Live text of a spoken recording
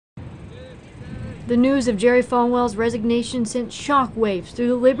The news of Jerry Falwell's resignation sent shockwaves through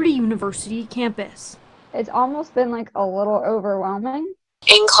the Liberty University campus. It's almost been like a little overwhelming.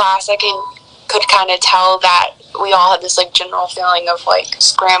 In class, could kind of tell that we all had this like general feeling of like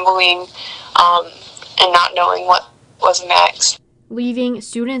scrambling and not knowing what was next. Leaving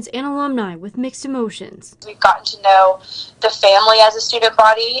students and alumni with mixed emotions. We've gotten to know the family as a student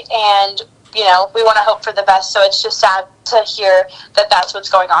body, and we want to hope for the best, so it's just sad to hear that that's what's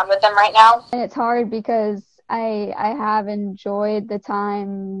going on with them right now. And it's hard because I have enjoyed the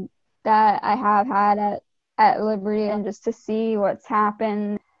time that I have had at Liberty, and just to see what's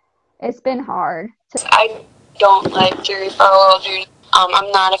happened, it's been hard. I don't like Jerry Falwell Jr.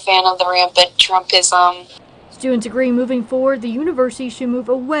 I'm not a fan of the rampant Trumpism. Students agree moving forward, the university should move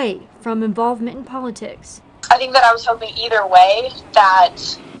away from involvement in politics. I think that I was hoping either way that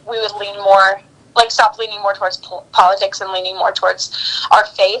we would stop leaning more towards politics and leaning more towards our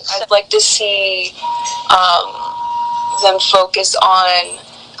faith. I'd like to see them focus on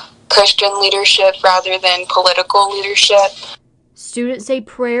Christian leadership rather than political leadership. Students say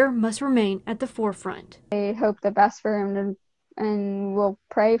prayer must remain at the forefront. I hope the best for him, and we'll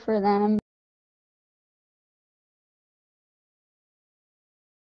pray for them.